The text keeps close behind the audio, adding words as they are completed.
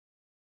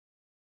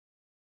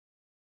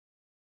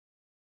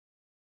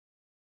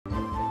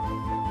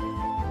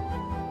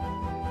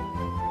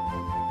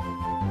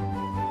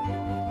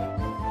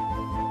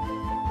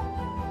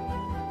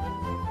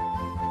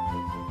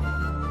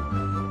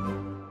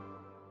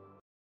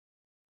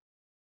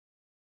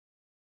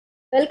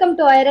Welcome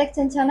to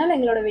ஐரெக்ஷன் channel.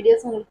 எங்களோட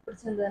videos உங்களுக்கு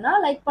பிடிச்சிருந்ததுன்னா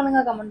லைக்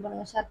பண்ணுங்க, கமெண்ட்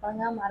பண்ணுங்க, ஷேர்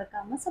பண்ணுங்க,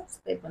 மறக்காம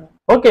சப்ஸ்கிரைப் பண்ணுங்க.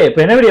 ஓகே, இப்போ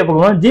என்ன வீடியோ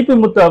பார்க்கணும்? ஜிபி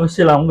முத்து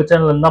அபிஷியல் அவங்க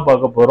சேனல்ல தான்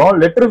பார்க்க போறோம்.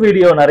 லெட்டர்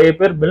வீடியோ நிறைய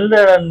பேர்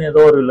பின்லேடன்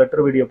ஏதோ ஒரு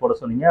லெட்டர் வீடியோ போட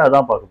சொன்னீங்க,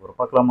 அதான் பார்க்க போறோம்.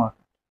 பார்க்கலாமா?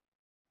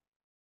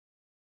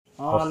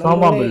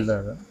 ஒசாமா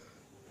பின்லேடன்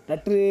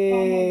லெட்ரு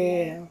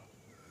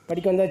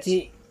படிக்க வந்தாச்சு.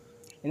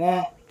 என்ன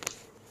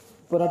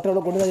இப்போ லெட்டரோட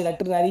கொண்டு வந்து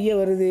லெட்டர் நிறைய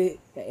வருது.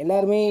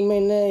 எல்லாருமே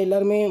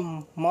எல்லாருமே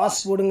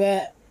மாஸ்க் போடுங்க.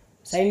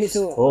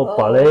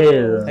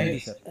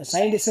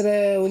 சயின்டிஸ்டரை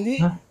வந்து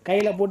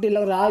கையில போட்டு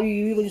எல்லாரும் ஆவி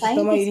கொஞ்சம்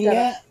சுத்தமா இருங்க.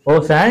 ஓ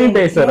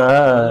சானிடைசரா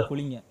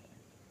குளிங்க.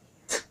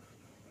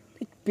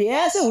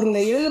 பேச விடுங்க,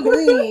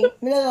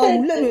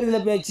 உள்ள பேருதுல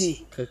பேச்சு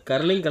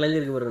கரலையும்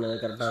கலைஞ்சிருக்கு பாருங்க.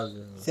 கரெக்டா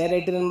இருக்கு. சரி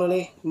ரைட்டு நண்பர்களே,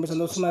 ரொம்ப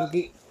சந்தோஷமா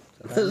இருக்கு.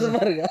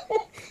 சந்தோஷமா இருக்கா?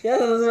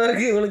 ஏன் சந்தோஷமா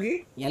இருக்கு உங்களுக்கு?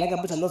 எனக்கு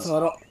அப்போ சந்தோஷம்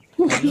வரும்.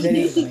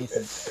 சரி,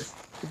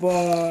 இப்போ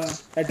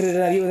லெட்டர்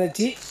நிறைய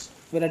வந்துச்சு.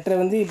 இப்போ லெட்டரை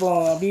வந்து இப்போ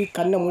அப்படியே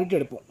கண்ணை மூடிட்டு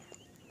எடுப்போம்.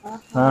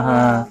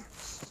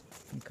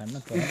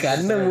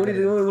 கண்ணை மூடி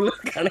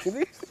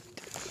கணக்குது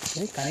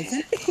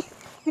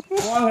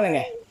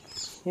வாங்கலைங்க.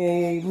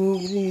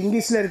 இது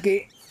இங்கிலீஷில் இருக்கு.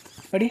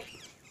 படி.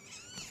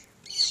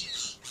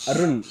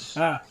 அருண்.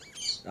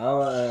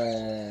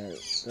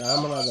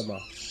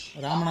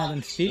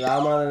 ராமநாதன்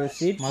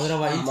ஸ்ட்ரீட்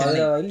மதுரவாயில்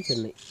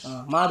சென்னை.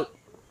 மாடு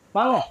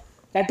வாங்க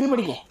லெட்டர்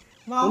படிக்க.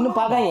 ஒன்றும்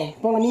பார்க்காங்க,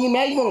 போங்க, நீங்கள்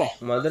மேலே போங்க.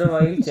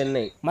 மதுரவாயில்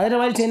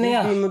சென்னையா?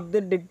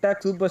 முத்து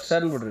டிக்டாக் சூப்பர்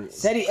ஸ்டார்னு போடுறது.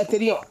 சரி,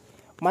 தெரியும்.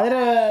 மதுரை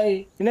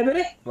என்ன பேர்?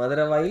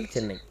 மதுரவாயில்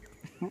சென்னை.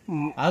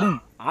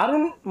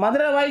 அருண்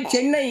மதுரவாயில்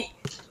சென்னை.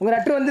 உங்கள்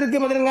லெட்டர்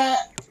வந்திருக்கு. மதுரைங்க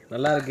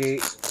நல்லா இருக்கு,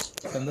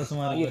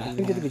 சந்தோஷமா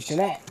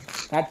இருக்கு.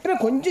 லெட்டரை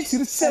கொஞ்சம்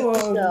சிறுசா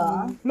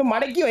இன்னும்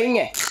மடக்கி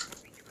வைங்க.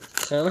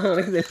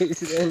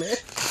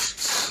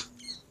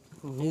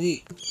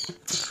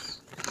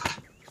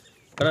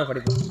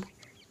 படிப்போம்.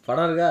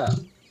 படம் இருக்கா?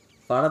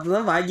 படத்தை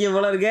தான் பாக்கியம்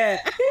போல இருக்க.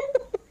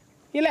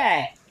 இல்லை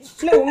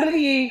உங்களுக்கு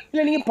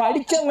இல்லை, நீங்கள்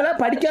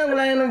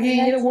படிக்காங்களா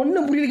எனக்கு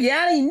ஒன்றும் புரியல.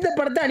 ஏன் இந்த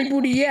படத்தை அனுப்பி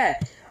விட்டீங்க?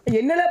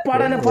 என்னல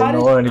படம் பாரு,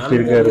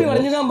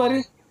 வரைஞ்சுதான் பாரு.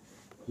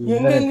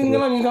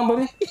 எங்கெல்லாம் நீங்க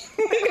பாரு,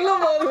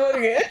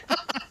 பாருங்க.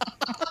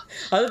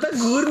 அதுதான்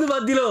கூர்ந்து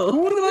பாத்திலோ.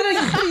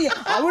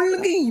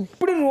 அவனுக்கு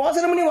இப்படி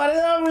யோசனை பண்ணி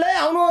வரதான்ல.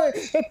 அவனும்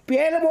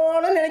பேர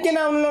போல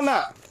நினைக்கிறேன். அவனுன்னா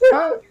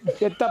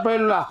எத்த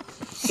பயிலா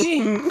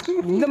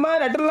இந்த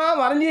மாதிரி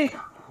லெட்டர்லாம் வரைஞ்சி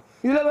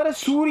இதுல வேற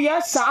சூர்யா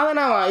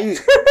சாதனாவா? இது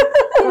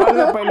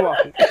பயிலுவா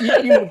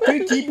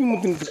ஜிபி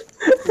முத்து.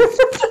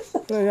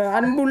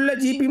 அன்புள்ள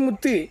ஜிபி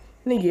முத்து,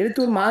 இன்னைக்கு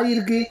எழுத்து ஒரு மாதிரி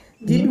இருக்கு.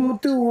 ஜிபி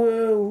முத்து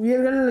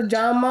உயர்கள்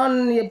ஜாமான்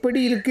எப்படி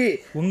இருக்கு?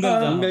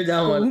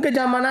 உங்க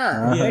ஜாமானா?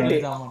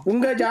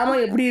 உங்க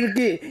ஜாமான் எப்படி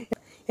இருக்கு?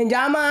 என்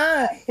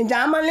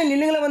ஜாமான்ல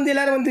நில்லுங்களை வந்து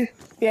எல்லாரும் வந்து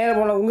பேர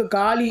போல.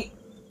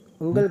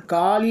 உங்கள்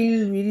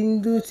காலில்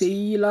விருந்து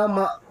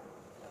செய்யலாமா?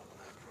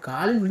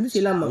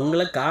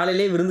 உங்களை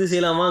காலையிலே விருந்து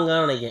செய்யலாமாங்க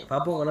நினைக்கிறேன்.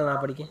 பாப்போம்,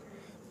 நான் படிக்கேன்.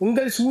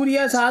 உங்கள்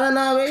சூர்யா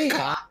சாதனாவை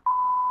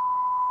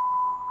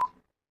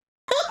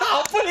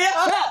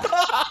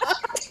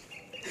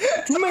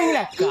சும்மா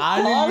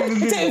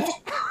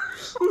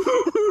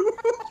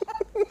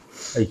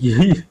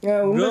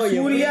உங்க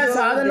சூர்யா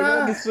சாதனா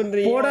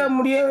போட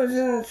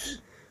முடியாது.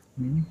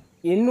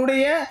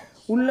 என்னுடைய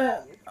உள்ள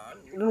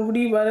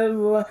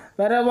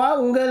வரவா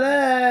உங்களை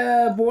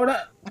போட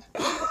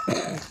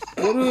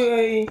ஒரு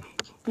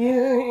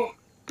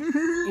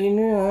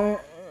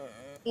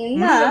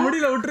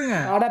முடியல விட்டுருங்க.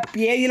 அட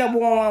பேதியில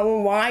போவான்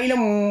வாயில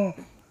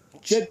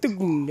செத்து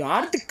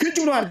அடுத்து கிழிச்சு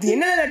விடுவான். அடுத்து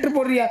என்ன லெட்டர்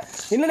போடுறியா?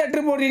 என்ன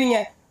லெட்டர் போடுறீங்க? நீங்க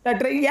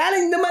லெட்டர் ஏன்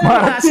இந்த மாதிரி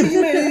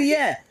அசிங்கமா எழுதுறீங்க?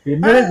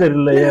 என்னன்னு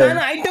தெரியல.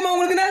 ஐட்டமா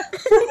உங்களுக்கு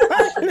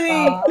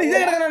இதை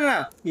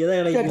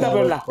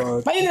கிடக்குறா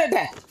பையன்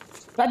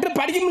லெட்டர்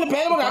படிக்க முடியல.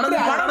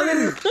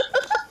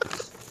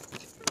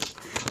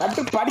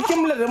 லெட்டர் படிக்க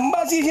முடியல, ரொம்ப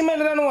அசிங்கமா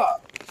எழுதுறானுவா.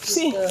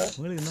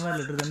 உங்களுக்கு இந்த மாதிரி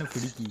லெட்டர் தானே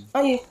பிடிக்கும்.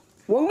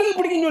 உங்களுக்கு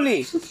பிடிக்கும் சொல்லி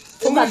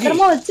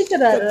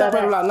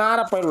நார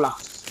போயிடலாம்.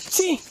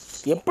 சி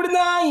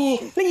எப்படிதான்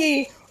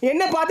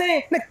என்ன பார்த்தேன்?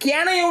 என்ன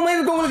கேனையவுமே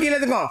இருக்கு உங்களுக்கு.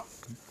 எல்லாத்துக்கும்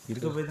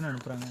இருக்க போய் தானே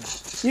அனுப்புறாங்க.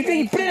 இது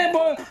இப்படி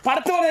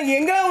படத்தை வர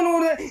எங்க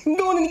ஒன்று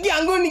இங்க ஒன்று நிக்கி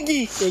அங்க ஒன்று நிக்கி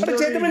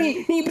சேர்த்து நீ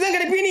இப்படிதான்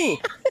கிடைப்பீ நீ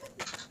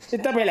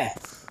சித்தா பையில.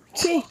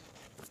 சி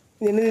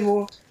என்னது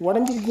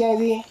உடஞ்சிருக்கியா?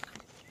 இது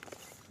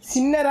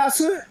சின்ன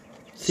ராசு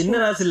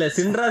இல்ல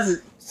Chinrasu.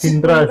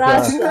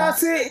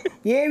 Chinrasu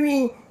AV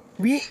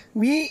we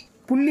we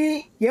புள்ளி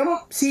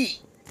எம்சி.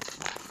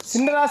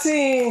 சின்னராசு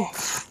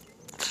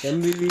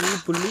எம்பிவி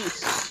புள்ளி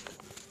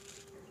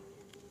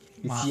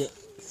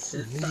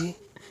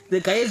இது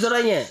கையை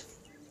சொல்றாங்க.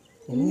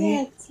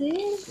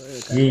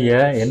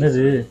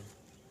 என்னது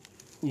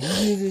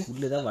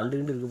உள்ளதான்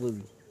வண்டுகிட்டு இருக்க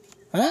போகுது.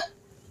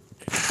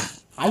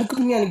 அழுக்கு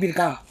துணி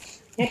அனுப்பியிருக்கான்.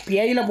 ஏன்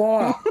பேயில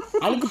போவான்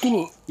அழுக்கு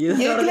துணி.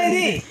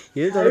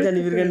 எது தொலைச்சு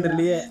அனுப்பியிருக்கான்னு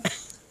தெரியலையே.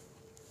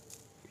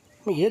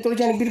 எது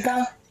தொலைச்சு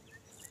அனுப்பியிருக்கான்?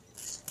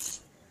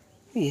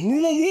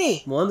 என்ன இது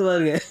மோந்து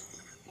பாருங்க.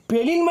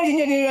 பெலின் மாதிரி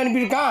செஞ்சு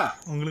அனுப்பியிருக்கான்.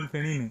 உங்களுக்கு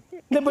பெலின்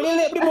இந்த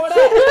பெலின் எப்படி போட?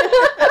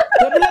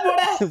 எப்படி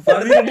போட?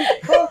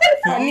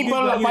 பண்ணி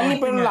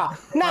போடலாம்.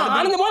 நான்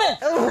ஆனந்த போல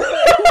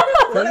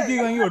பழுத்தி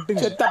வாங்கி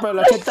ஒட்டுங்க. செத்தா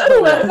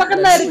போயிடலாம் ஒரு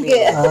பக்கம் தான் இருக்கு.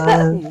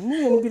 என்ன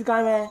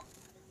அனுப்பியிருக்காங்க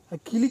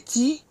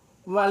கிழிச்சி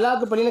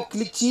வல்லாக்கு பண்ணின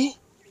கிழிச்சி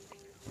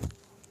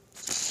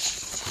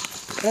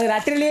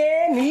ரட்டரிலே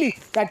நில்லு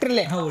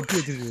ரட்டரிலே ஒட்டி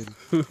வச்சிருக்காரு.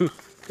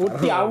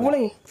 ஒட்டி அவ்வளோ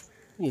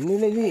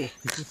என்ன இது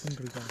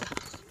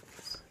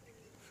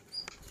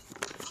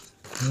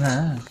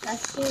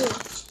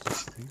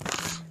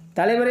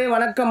தலைவரே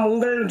வணக்கம்.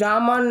 உங்கள்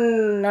ஜாமான்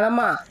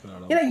நலமா?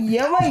 இல்லை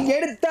எவன்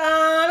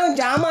எடுத்தாலும்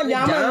ஜாமான்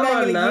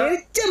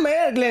எரிச்ச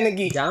மேல இருக்குல்ல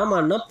எனக்கு.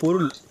 ஜாமான்னா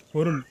பொருள்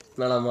பொருள்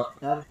நலமா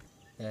யாரு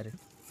யாரு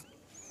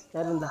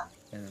இருந்தா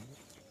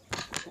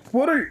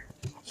பொருள்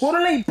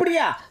பொருளை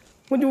இப்படியா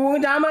கொஞ்சம்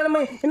உங்கள் ஜாமான் நலமா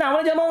என்ன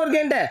அவ்வளோ ஜாமான்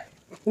இருக்கேன்ட்ட.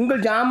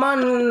 உங்கள்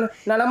ஜாமான்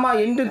நலமா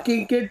என்று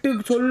கேட்டு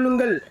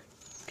சொல்லுங்கள்.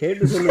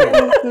 கேட்டு சொல்லுங்க.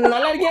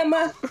 நல்லா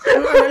இருக்கியாம்மா?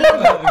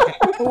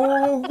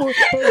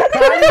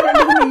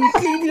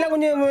 இட்லிலாம்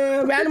கொஞ்சம்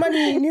வேணுமா?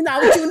 நீ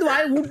அவிச்சு வந்து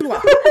வாயை ஊட்டுவா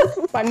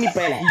பண்ணி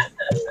பயல.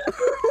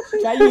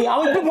 சரி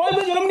அவன் இப்போ போய்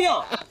சொல்ல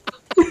முடியும்.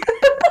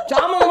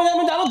 ஜாமான்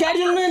கேட்டு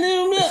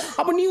சொல்லணும்.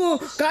 அப்போ நீ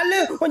காலைல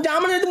கொஞ்சம்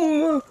ஜாமான் எடுத்து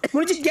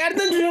முடிச்சு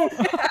கேட்டுதான் சொல்லணும்.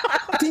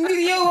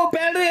 திங்கிறியோ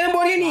பேடு ஏன்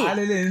போறிய நீ?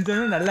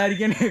 நல்லா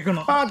இருக்கேன்னு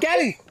கேட்கணும்.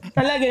 கேளு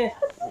நல்லா இருக்கு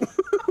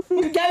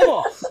கேளுப்போ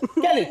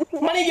கேளு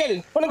மணி கேளு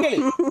உனக்கு கேளு.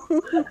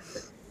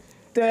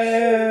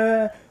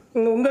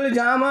 உங்கள்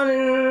ஜாமான்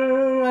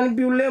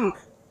அனுப்பியுள்ளேன்.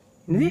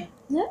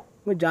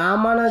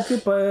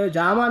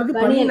 ஜாமானுக்கு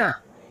பண்ணினா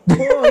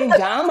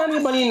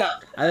ஜாமானுக்கு பண்ணினா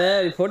அதை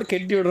போட்டு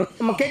கெட்டி விடுறோம்.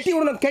 நம்ம கெட்டி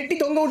விடணும். கெட்டி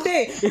தொங்க விட்டு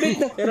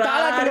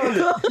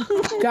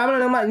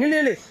ஜாமான்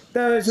இல்லை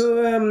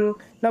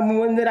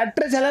நம்ம இந்த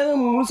ரட்டரை செலவு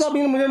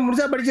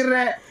முழுசா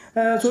படிச்சிடுறேன்.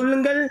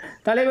 சொல்லுங்கள்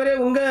தலைவரே,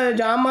 உங்கள்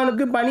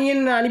ஜாமானுக்கு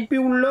பனியன் அனுப்பி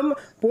உள்ளோம்.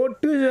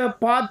 போட்டு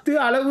பார்த்து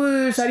அளவு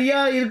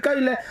சரியாக இருக்கா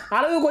இல்லை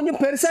அளவு கொஞ்சம்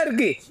பெருசாக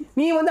இருக்குது.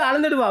 நீ வந்து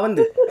அளந்துடுவா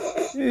வந்து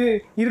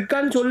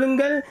இருக்கான்னு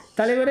சொல்லுங்கள்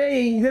தலைவரே.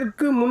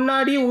 இதற்கு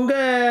முன்னாடி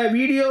உங்கள்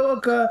வீடியோ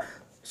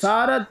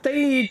சாரத்தை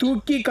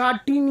தூக்கி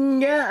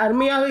காட்டினீங்க,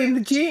 அருமையாக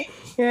இருந்துச்சு.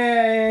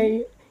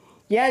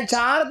 என்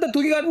சாரத்தை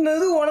தூக்கி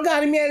காட்டினது உனக்கு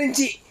அருமையாக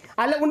இருந்துச்சு.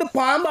 அதில் கொண்டு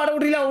பாம்பு ஆட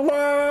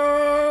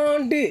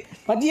விட்றீங்களான்ட்டு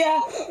பத்தியா?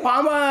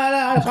 பாம்பு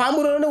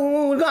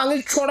உங்களுக்கு அங்கே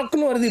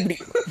சொடக்குன்னு வருது இப்படி.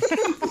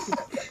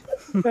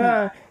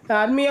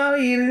 அருமையாக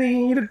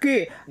இருக்கு.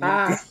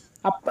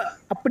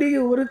 அப்படி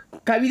ஒரு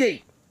கவிதை.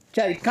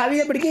 சரி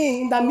கவிதை படிக்க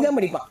இந்த தம்பி தான்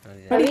படிப்பான்.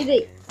 கவிதை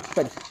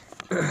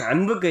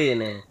அன்பு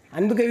கையனே.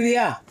 அன்பு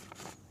கவிதையா?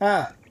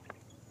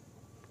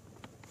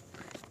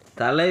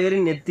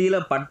 தலைவரின் நெத்தியில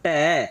பட்டை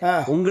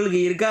உங்களுக்கு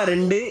இருக்கா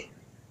 2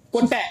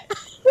 கொட்டை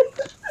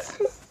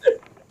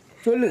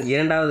சொல்லு.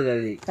 இரண்டாவது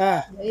கவிதை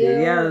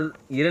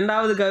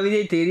இரண்டாவது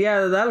கவிதை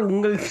தெரியாததால்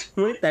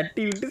உங்களுக்கு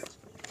தட்டி விட்டு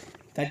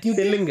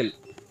செல்லுங்கள்.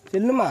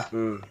 செல்லுமா?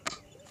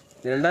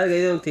 இரண்டாவது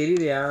கவிதை உங்களுக்கு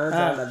தெரியலையா?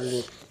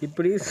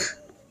 இப்படி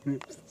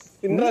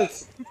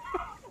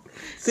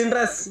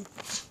சின்ரஸ்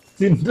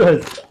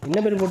என்ன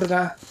பேர்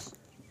போட்டிருக்கான்?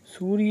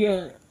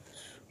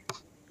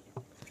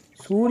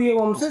 சூரிய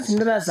வம்சம்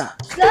சின்னராசா.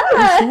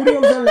 சூரிய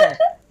வம்சம் இல்லை,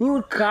 நீ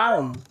ஒரு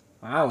காலம்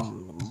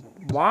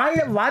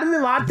வாயில வருது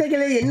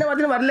வார்த்தைகள். என்ன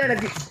வார்த்தையும் வரல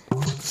எனக்கு.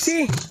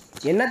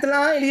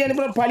 என்னத்தெல்லாம் எழுதி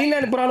அனுப்புறோம்? பழின்னு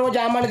அனுப்புறானுவோ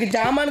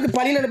ஜாமானுக்கு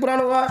பழின்னு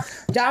அனுப்புறானுவோ.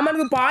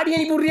 ஜாமானுக்கு பாடி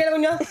அனுப்பி விட்றியா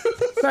கொஞ்சம்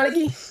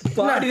நாளைக்கு?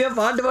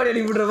 பாட்டு பாடி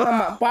அனுப்பி விட்றோம்.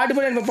 ஆமாம் பாட்டு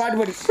பாடி அனுப்ப பாட்டு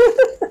பாடி.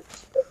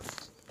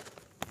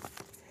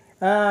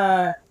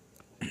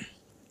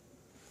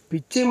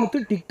 பிச்சை முத்து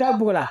டிக்டாக்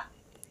புகழா?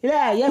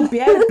 இல்லை என்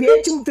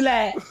பேச்சு முத்துல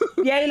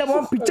ஏயில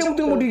போன பிச்சை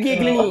முத்து போட்டு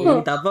கேட்கல. நீ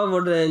தப்பா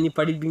போட்டு நீ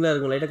படிப்பீங்களா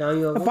இருக்கும். லைட்டா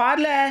காமி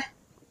பாருல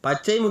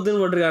பச்சை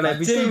முத்துன்னு போட்டிருக்கானே.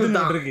 பிச்சை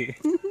முத்தா இருக்கு.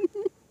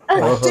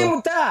 பச்சை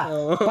முத்தா?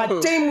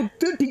 பச்சை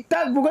முத்து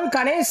டிக்டாக் புகழ்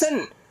கணேசன்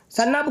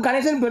சன்னாப்பு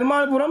கணேசன்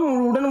பெருமாள்புரம்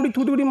உடனுக்குடி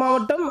தூத்துக்குடி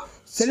மாவட்டம்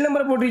செல்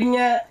நம்பரை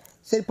போட்டிருக்கீங்க.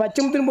 சரி பச்சை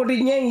முத்துன்னு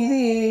போட்டிருக்கீங்க. இது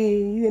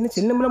என்ன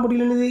செல் நம்பர்லாம்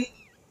போட்டிருக்கீங்க?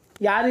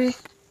 யாரு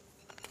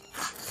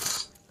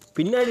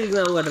பின்னாடி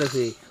இருக்கு உங்க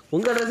அட்ரஸ்?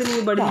 உங்க அட்ரஸ்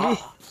நீங்க படிச்சு.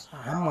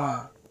 ஆமா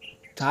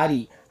சாரி.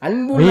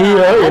 அன்பு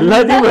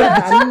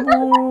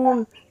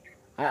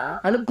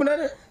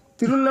அனுப்புனர்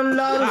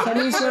திருநள்ளாறு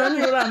சனீஸ்வரன்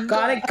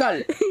காரைக்கால்.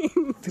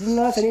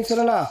 திருநள்ளாறு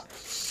சனீஸ்வரனா?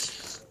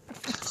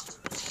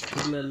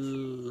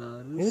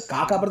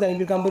 காக்கா படத்தை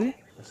அனுப்பியிருக்கான் பாரு.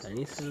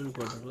 சனீஸ்வரன்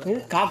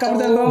போட்டிருக்கலாம். காக்கா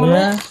படத்தை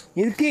அனுப்பாம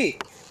இருக்கு.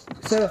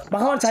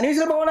 பகவான்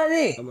சனீஸ்வரன் பகவானா?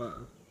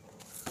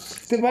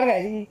 இது பாருங்க,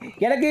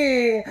 எனக்கு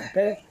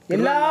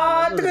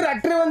எல்லாத்துக்கும்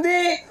ரட்ரு வந்து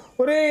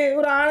ஒரு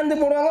ஒரு ஆனந்து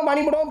போடுவாங்க,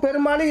 மணி போடுவாங்க,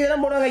 பெருமாள்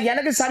இதெல்லாம் போடுவாங்க.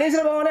 எனக்கு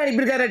சனீஸ்வர பகவானே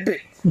அனுப்பியிருக்காரு ரட்டு.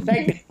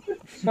 ரைட்டு.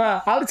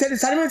 அவர் சரி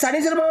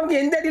சனீஸ்வர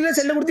பகவானுக்கு எந்த அடியில்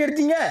செல்லை கொடுத்து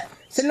எடுத்தீங்க?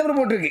 செல் நம்பர்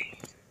போட்டிருக்கு.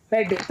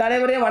 ரைட்டு.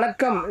 தலைவரே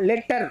வணக்கம்.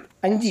 லெட்டர்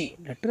 5.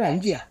 லெட்டர்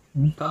 5யா?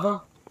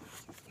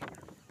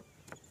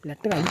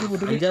 லெட்டர் 5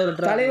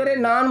 போட்டிருக்கு. தலைவரே,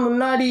 நான்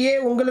முன்னாடியே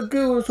உங்களுக்கு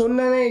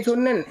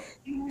சொன்னேன்.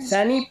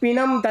 சனி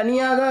பிணம்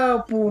தனியாக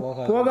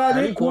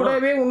போகாது,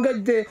 கூடவே உங்க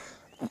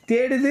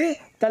தேடுது.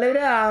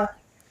 தலைவரே,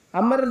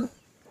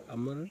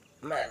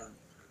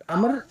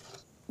 அமர்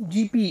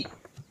ஜிபி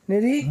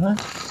நெறி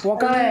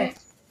உக்கான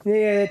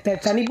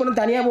சனிப்பணம்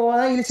தனியாக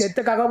போவாதான். இது செத்த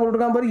காக்கா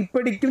போட்டுருக்கான் பாரு.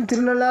 இப்படிக்கும்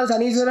திருநள்ளாறு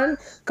சனீஸ்வரன்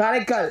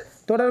காரைக்கால்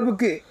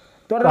தொடர்புக்கு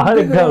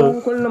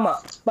கொள்ளணுமா?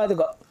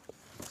 பார்த்துக்கோ.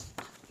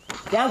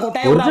 ஏன்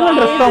கொட்டாய ஒரிஜினல்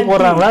ட்ரெஸ் தான்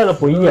போடுறாங்களா இல்ல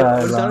பொய்யா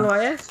சொல்லுங்க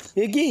வாயே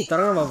ஏக்கி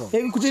தொடங்க பாப்போம்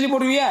ஏக்கி குச்சிலி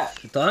போடுவியா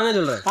தொடங்க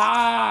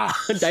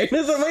சொல்றேன்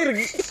டைனோசர் மாதிரி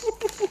இருக்கு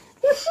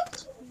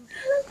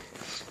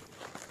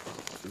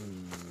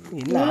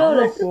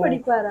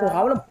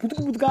அவள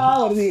புதுக்கா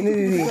வருது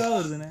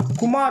என்னது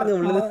குமார்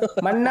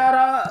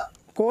மன்னாரா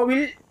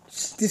கோவில்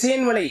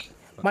திசையன்மலை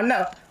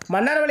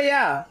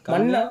மன்னார்வளையா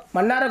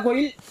மன்னார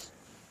கோயில்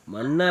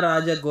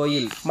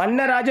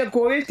மன்னராஜ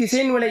கோயில்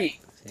திசையன்மலை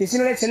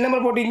செல்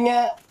நம்பர் போட்டிருக்கீங்க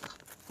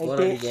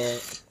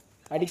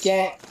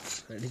அடிக்க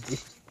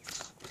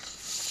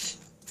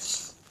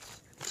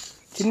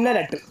சின்ன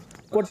லெட்டர்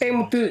கொட்டை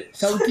முத்து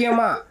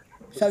சௌக்கியம்னா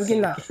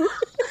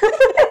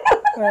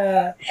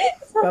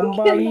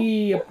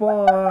பம்பாயி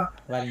எப்போ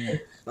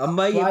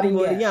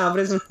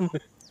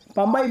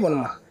பம்பாய்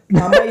போகணுமா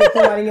பம்பாய்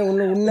எப்போ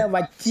வரீங்க உன்னை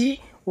வச்சு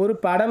ஒரு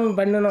படம்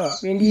பண்ணணும்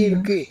வேண்டியே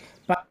இருக்கு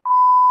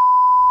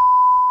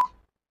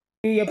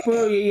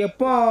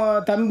எப்போ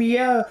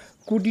தம்பிய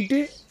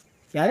கூட்டிட்டு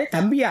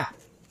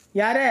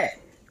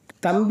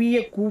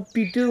தம்பியை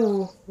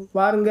கூப்பிட்டு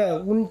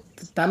வாருங்க உன்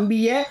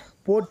தம்பியை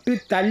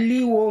போட்டு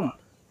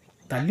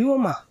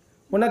தள்ளிவோமா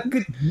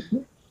உனக்கு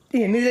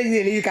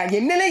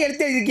என்னெல்லாம்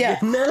எழுதியிருக்கியா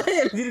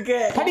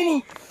படி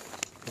நீ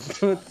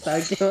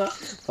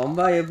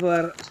பம்பா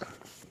எப்போ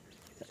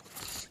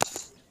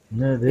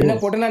என்ன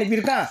போட்டு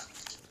அனுப்பியிருக்கான்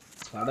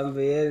படம்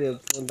பேர்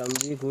எப்போ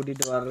தம்பியை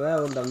கூட்டிட்டு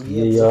வர்ற உன்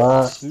தம்பியை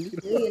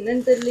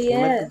என்னன்னு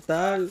தெரியலையே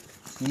தான்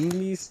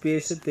இங்கிலீஷ்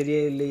பேச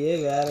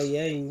தெரியலையே வேற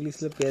ஏன்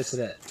இங்கிலீஷ்ல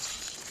பேசுற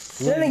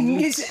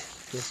இங்கிலீஷ்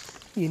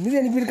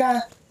என்னது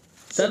அனுப்பியிருக்கான்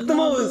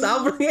சத்தமா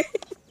சாப்பிடுங்க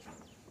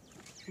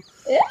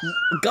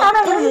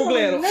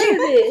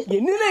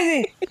என்னது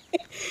இது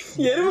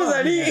எருமை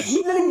சாடி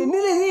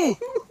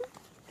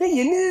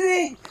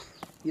என்னது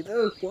ஏதோ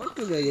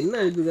போட்டுருக்க என்ன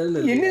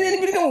அனுப்பியிருக்காரு என்னது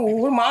அனுப்பியிருக்கான்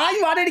ஒரு மாதிரி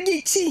வாட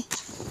அடிக்கி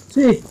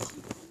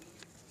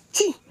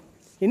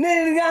என்ன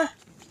இருக்கா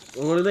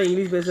உங்களுக்கு தான்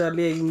இங்கிலீஷ் பேச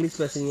வரலையே இங்கிலீஷ்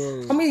பேசுங்க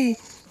அம்மி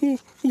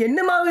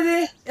என்ன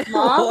மாவுது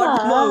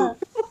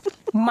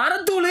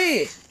மரத்தூள்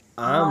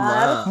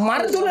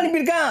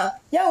அனுப்பியிருக்கான்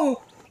ஏன்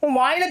உன்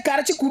வாயில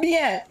கரைச்சி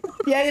குடிய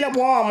ஏதில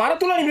போ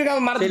மரத்தூள்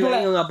அனுப்பியிருக்கான்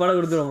மரத்தூள் உங்க அப்பாட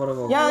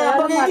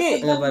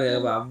கொடுத்துருவோம்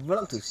பாருங்க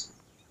அவ்வளவு தூசி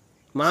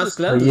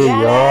மாஸ்க்ல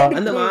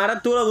அந்த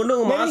மரத்தூளை கொண்டு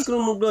உங்க மாஸ்க்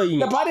மூக்கு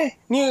வைங்க பாரு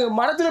நீ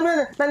மரத்துல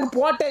நாங்க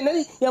போட்ட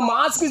என்னது என்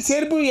மாஸ்க்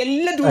செருப்பு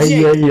எல்லாம் தூசி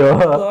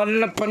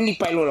பண்ணி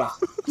பயிலாம்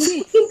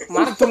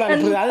மரத்தூள்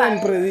அனுப்புறது அது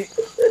அனுப்புறது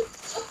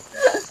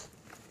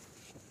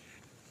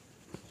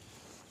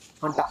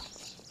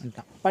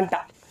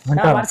பண்ணிட்டான்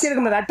நான் வரிசை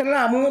இருக்க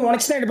ரட்டெல்லாம் அவங்க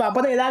உனச்சுதான் எடுப்பேன்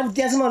அப்பதான் ஏதாவது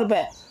வித்தியாசமா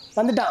இருப்பேன்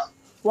வந்துட்டான்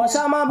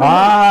ஒசாமா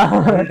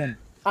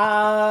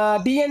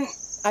டிஎன்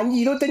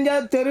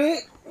 25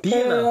 தெரு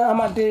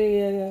ஆமா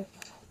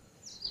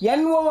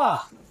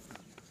NOவா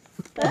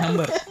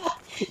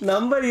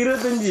நம்பர்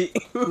 25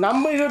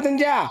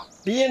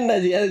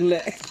 டிஎன்டாஜி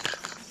அதுக்குள்ள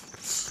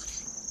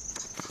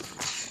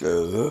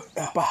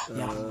அப்பா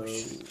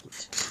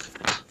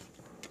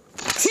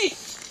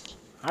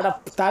அட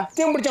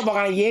தத்தியம் பிடிச்ச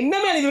பார்க்கலாம்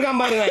என்னமே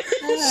அனுப்பியிருக்கான் பாருங்க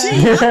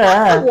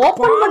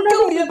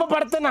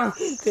படத்தை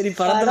சரி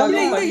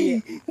படத்தை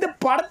இந்த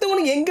படத்தை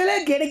உனக்கு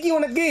எங்களே கிடைக்கும்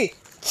உனக்கு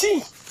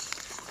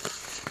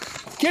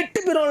கெட்டு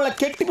போயிடும்ல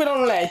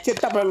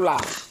செத்த போயிடல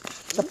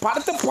இந்த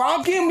படத்தை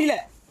பார்க்கவே முடியல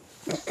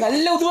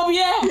நல்ல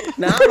உதவியே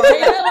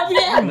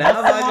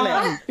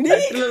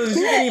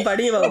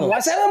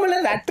வசனம்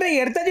இல்ல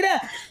லெட்டரை எடுத்தாச்சுடா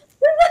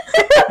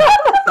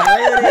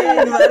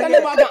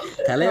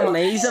தலைவர்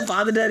நைஸா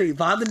பாத்துட்டாரு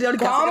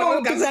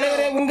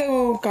தலைவரே உங்க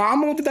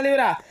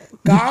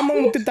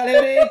காமமுத்து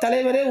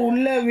தலைவரே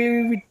உள்ள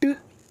விட்டு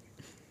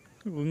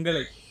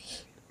உங்களை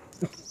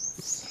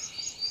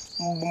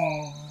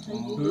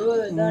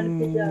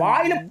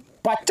வாயில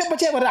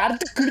பச்சையா வருது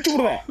அடுத்து கிழிச்சு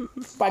விடுவேன்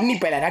பண்ணி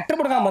போயில லெட்டர்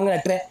போடுறான் பாருங்க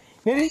லெட்டரை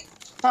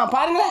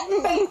பாருங்களேன்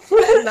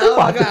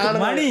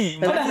மணி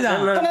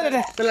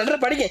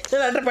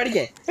லெட்டர்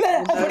படிக்க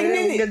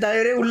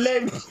தலைவரே உள்ள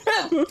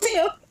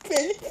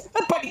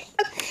படி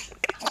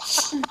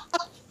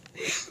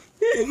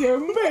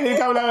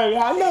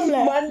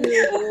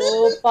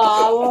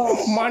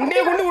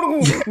மண்டைய கொண்டு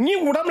கொடுக்கும் நீ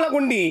உடம்புல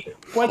கொண்டு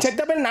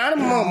செத்த பேர்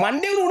நானும்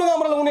மண்டைய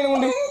விடுங்க கொண்டு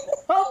கொண்டு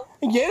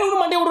ஏதோ ஒரு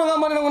மண்டைய விடுங்க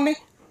மாதிரி கொண்டு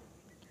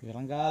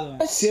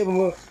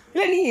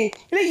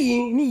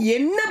நீ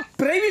என்ன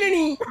பிறவில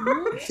நீ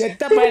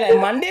செத்த பையல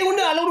மண்டைய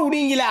கொண்டு அளவு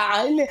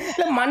விடுவீங்களா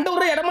இல்ல மண்டை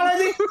விடுற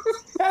இடமாது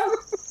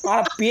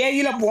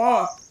பேயில போ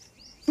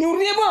நீ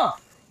விடுறியா போ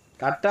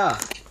கட்டா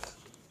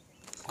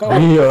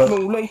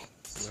உள்ள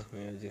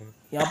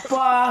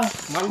எப்பா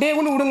மண்டையை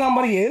கொண்டு விடுங்க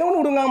மாதிரி ஏதோ ஒன்று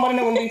விடுங்க மாதிரி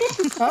என்ன கொண்டு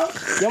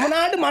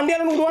எவனாட்டு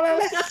மண்டையால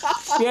விடுவானால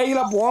பேயில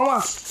போமா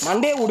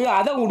மண்டையை விடு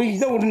அதை விடு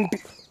இதை விடுன்ட்டு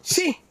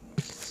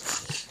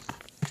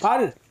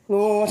பாரு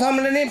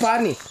ஒசாமலே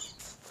பாரு நீ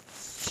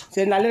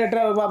சரி நல்ல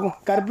லெட்டராக பார்ப்போம்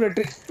கருப்பு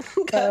லெட்ரு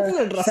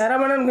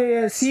சரவணன்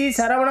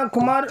சரவணன்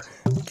குமார்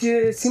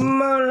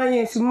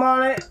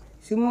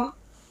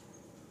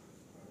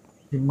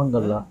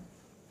சிம்மங்கல்லா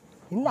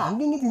என்ன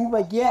அங்கங்க திரும்பி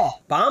பாக்கிய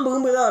பாம்பு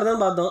கும்பு தான்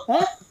வரதான் பார்த்தோம்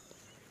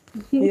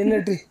என்ன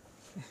லெட்ரு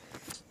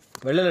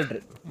வெள்ளை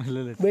லெட்ரு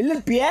வெள்ளை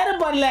பேரை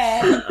பாருல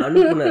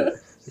அனுப்புனர்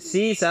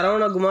சி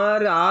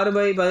சரவணகுமார்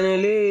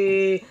 6/17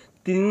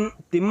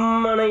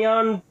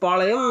 திம்மனையான்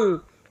பாளையம்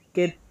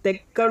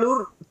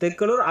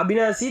தெற்களூர்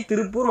அபினாசி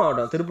திருப்பூர்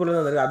மாவட்டம். திருப்பூர்ல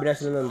தான் இருக்கு.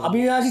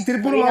 அபினாசி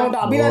திருப்பூர்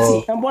மாவட்டம். அபினாசி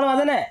நம்ம போனோம்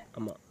அதானே?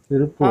 ஆமா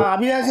திருப்பூர்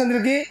அபினாசி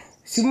வந்திருக்கு.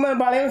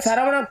 சிம்மன்பாளையம்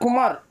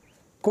சரவணகுமார்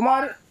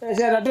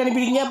சரி லெட்டர்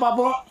அனுப்பிடுங்க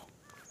பார்ப்போம்.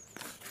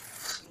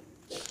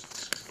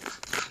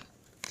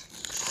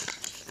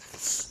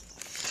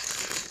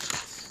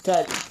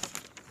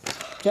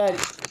 சரி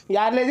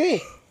யார்ல இது?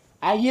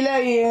 அகில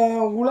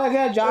உலக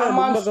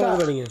ஜாமான்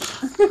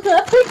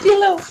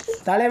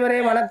தலைவரே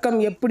வணக்கம்,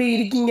 எப்படி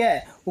இருக்கீங்க?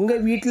 உங்க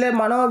வீட்டில்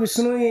மனோ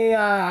விஷ்ணு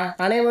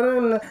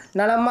அனைவரும்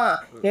நலமா?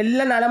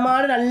 எல்லாம்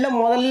நலமான நல்ல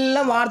முதல்ல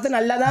வார்த்தை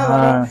நல்லதான்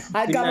வரும்.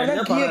 அதுக்கப்புறம்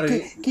தான்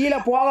கீழே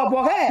போக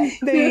போக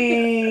இந்த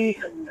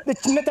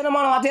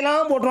சின்னத்தனமான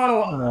வார்த்தையெல்லாம்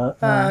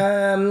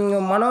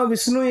போட்டுருவானுங்க. மனோ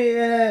விஷ்ணு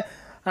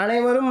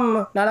அனைவரும்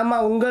நலமா?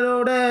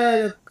 உங்களோட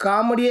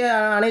காமெடியை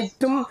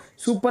அனைத்தும்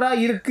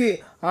சூப்பராக இருக்குது.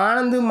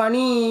 ஆனந்த்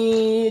மணி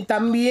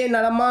தம்பியே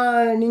நலமா?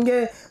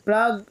 நீங்கள்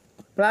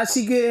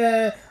பிளாஸ்டிக்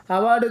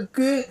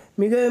அவார்டுக்கு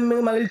மிக மிக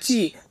மகிழ்ச்சி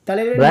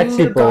தலைவர்.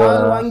 நீங்கள்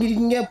கார்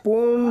வாங்கியிருக்கீங்க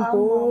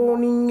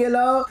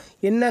போனீங்களா?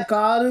 என்ன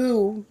காரு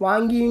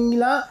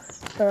வாங்கிங்களா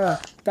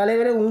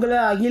தலைவரே? உங்களை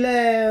அகில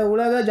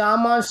உலக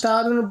ஜாமான்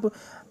ஸ்டார்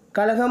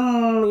கழகம்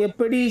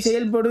எப்படி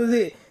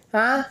செயல்படுது?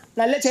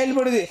 நல்லா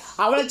செயல்படுது.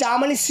 அவளை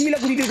ஜாமானி சீலை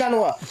குத்திட்டு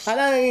இருக்கானுவோ.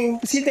 அதான்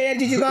சீல்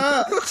தயாரிச்சு வச்சிருக்கான்.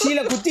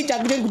 சீலை குத்தி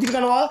சக்கு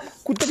குத்திருக்கானுவோ.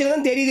 குத்தச்சுல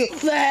தான் தெரியுது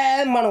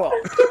மானுவோ.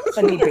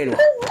 நீ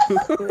போயிடுவோம்.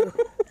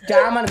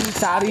 ஜாமான்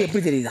ஸ்டார்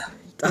எப்படி தெரியுதா?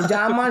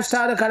 ஜாமான்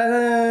ஸ்டார் கழக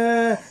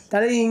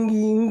தலை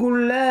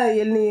இங்குள்ள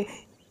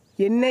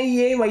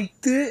எண்ணெயை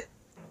வைத்து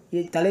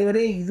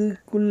தலைவரே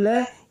இதுக்குள்ள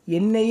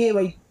எண்ணெயை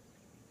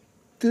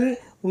வைத்து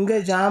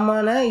உங்கள்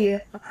ஜாமானை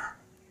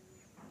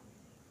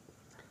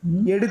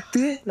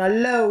எடுத்து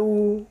நல்ல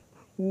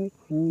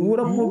ஊற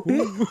போட்டு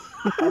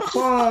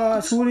அப்போ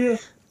சூரிய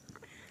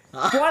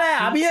போல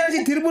அபியாசி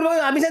திருப்பூர்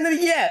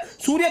அபிசந்திருக்கிய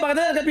சூரிய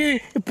பக்கத்தில்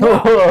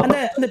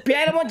அந்த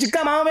பேரமோ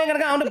சிக்கா மாமே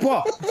கிடக்க அவன் போ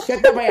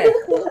கெட்ட பையன்.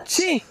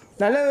 சி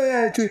நல்ல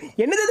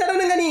என்னது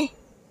தடவைங்க நீ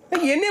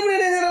என்ன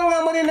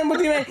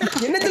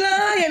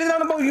என்னத்தெல்லாம்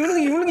எழுதுறான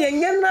இவனுக்கு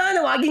எங்கன்னா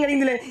வாக்கிங்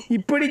கிடைக்குதுல.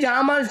 இப்படி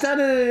ஜாமான்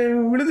ஸ்டார்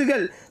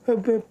விழுதுகள்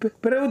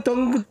பிறகு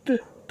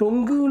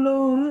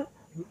தொங்குலூர்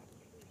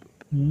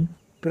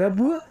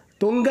பிரபு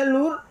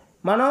தொங்கலூர்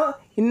மனோ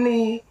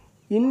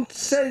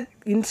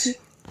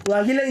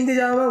அகில இந்த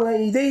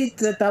ஜாமான் இதை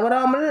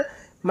தவறாமல்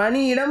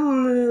மணியிடம்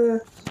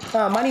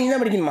மணி என்ன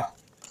படிக்கணுமா?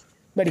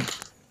 படி.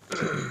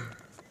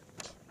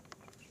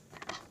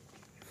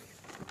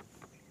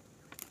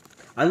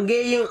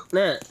 அங்கேயும்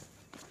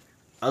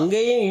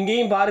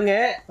இங்கேயும் பாருங்க.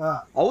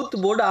 அவுத்து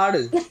போட்டு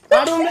ஆடு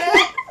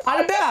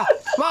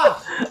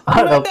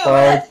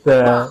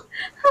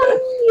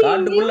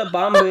காட்டுக்குள்ள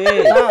பாம்பு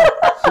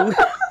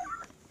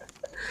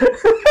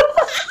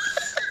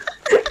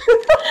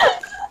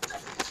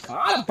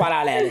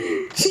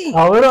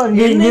அவரும்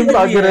அங்கேயும்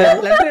பாக்குறேன்.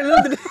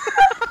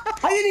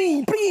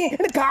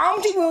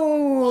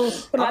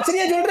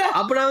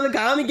 அப்ப நான் வந்து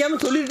காமிக்காம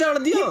சொல்லிட்டு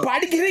அவனத்தையும்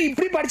படிக்கிறேன்.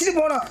 இப்படி படிச்சுட்டு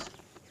போனோம்.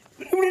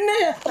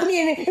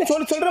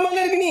 சொல்ற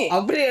மாதிரி இருக்கு. நீ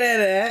அப்படி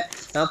கிடையாது.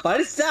 நான்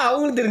படிச்சா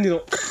அவங்களுக்கு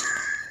தெரிஞ்சிடும்.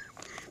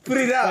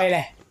 புரியுதா?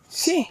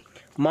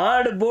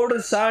 மாடு போடு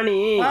சாணி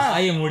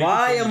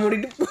வாய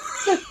மூடிட்டு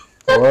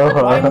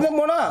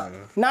போனா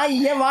நான்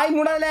என் வாய்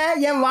மூடாத.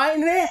 என்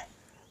வாயின்னு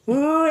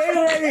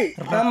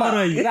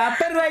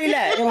ரப்பர் வாயில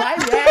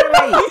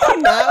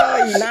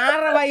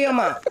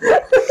நாரவாயமா.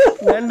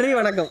 நன்றி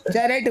வணக்கம்.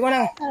 சரி ரைட்டு போனா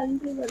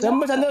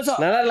ரொம்ப சந்தோஷம்.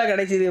 நல்லா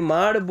கிடைச்சிது.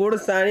 மாடு போடு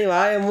சாணி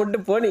வாய மூட்டு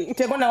போனி.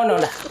 சரி கொண்டா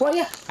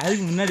போய்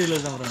அதுக்கு முன்னாடி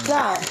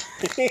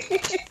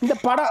இந்த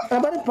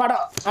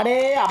படம் அடே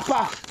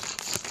அப்பா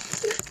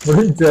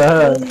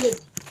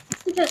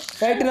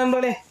ரைட்டு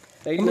நண்பர்களே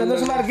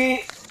சந்தோஷமா இருக்கு.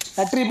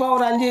 லட்ரிப்பா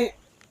ஒரு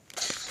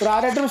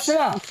 6-8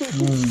 நிமிஷம்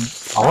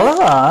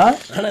அவ்வளவுதான்.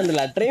 ஆனா இந்த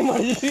லட்டரையும்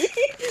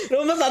முடிஞ்சிட்டு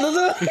ரொம்ப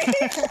சந்தோஷம்.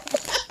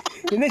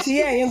 என்ன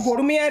செய்ய என்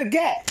கொடுமையா இருக்க.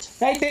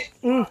 ரைட்டு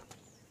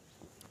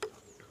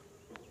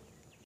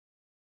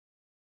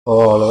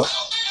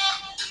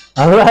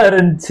நல்லா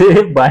இருந்துச்சு.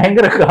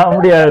 பயங்கர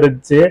காமெடியா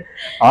இருந்துச்சு.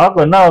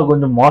 என்ன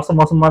கொஞ்சம்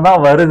மோசமா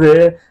தான் வருது.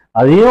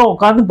 அதையும்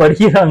உட்காந்து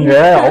படிக்கிறாங்க.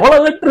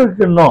 அவ்வளவு லெட்டர்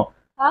இருக்கு. இன்னும்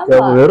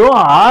வெறும்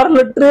 6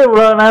 லெட்டர்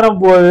இவ்வளவு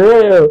நேரம் போகுது.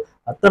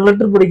 அத்தனை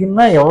லெட்டர்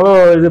படிக்கணும்னா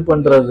எவ்வளவு இது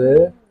பண்றது?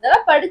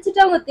 படிச்சுட்டு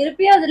அவங்க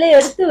திருப்பி அதுல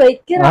எடுத்து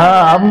வைக்கிறாங்க.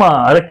 ஆமா,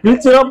 அத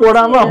கிழிச்சுலாம்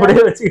போடாம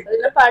அப்படியே வச்சு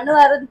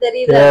பண்ணுவாருன்னு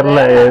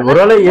தெரியல.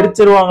 ஒருவேளை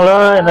எரிச்சிருவாங்களோ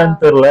என்னன்னு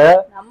தெரியல.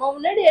 நம்ம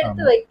முன்னாடி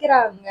எடுத்து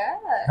வைக்கிறாங்க.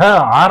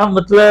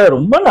 ஆரம்பத்துல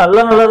ரொம்ப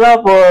நல்லதா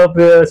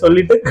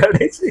சொல்லிட்டு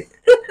கடைசி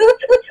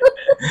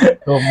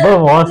ரொம்ப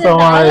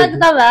மோசமா.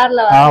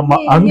 ஆமா,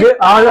 அங்க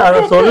அத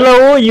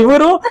சொல்லவும்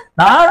இவரும்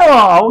நானும்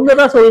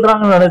அவங்கதான்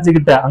சொல்றாங்கன்னு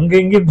நினைச்சுக்கிட்டேன். அங்க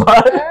இங்க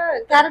பாரு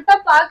கரெக்டா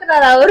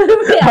பாக்குறாரு அவரு.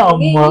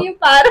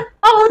 பாரு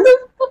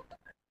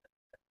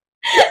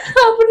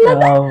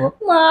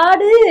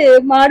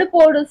மாடு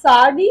போடும்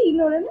சாடி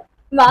இன்னொன்னு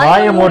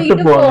வாய மூட்டு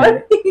போன.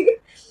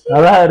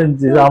 நல்லா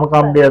இருந்துச்சு.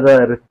 காமெடியா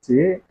தான் இருந்துச்சு.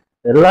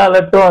 எல்லா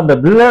லெட்டரும் அந்த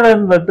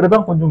பின்லாடன் லெட்டர்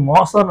தான் கொஞ்சம்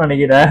மோசம்னு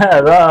நினைக்கிறேன்.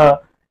 அதான்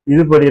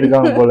இது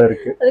பண்ணிருக்காங்க போல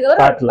இருக்கு.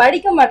 அதுக்கப்புறம்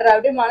படிக்க மாட்டேன்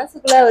அப்படியே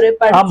மனசுக்குள்ள ஒரு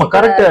ஆமா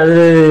கரெக்ட். அது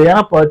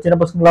ஏன்னா சின்ன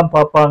பசங்க எல்லாம்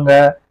பார்ப்பாங்க,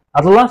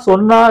 அதெல்லாம்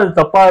சொன்னா அது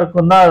தப்பா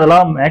இருக்கும் தான்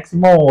அதெல்லாம்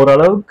மேக்சிமம்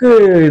ஓரளவுக்கு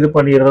இது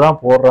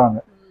பண்ணிடுறதான் போடுறாங்க.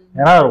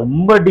 ஏன்னா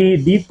ரொம்ப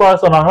டீப்பா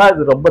சொன்னாங்கன்னா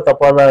அது ரொம்ப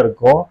தப்பா தான்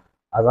இருக்கும்.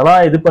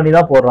 அதெல்லாம் இது பண்ணி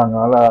தான் போடுறாங்க.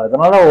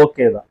 அதனால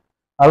ஓகே தான்,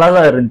 நல்லா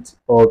தான் இருந்துச்சு.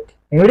 ஓகே,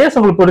 எங்க வீடியோஸ்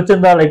உங்களுக்கு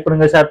பிடிச்சிருந்தா லைக்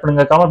பண்ணுங்க, ஷேர்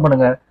பண்ணுங்க, கமெண்ட்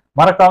பண்ணுங்க,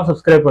 மறக்காம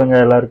சப்ஸ்கிரைப் பண்ணுங்க.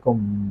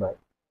 எல்லாருக்கும் பாய்.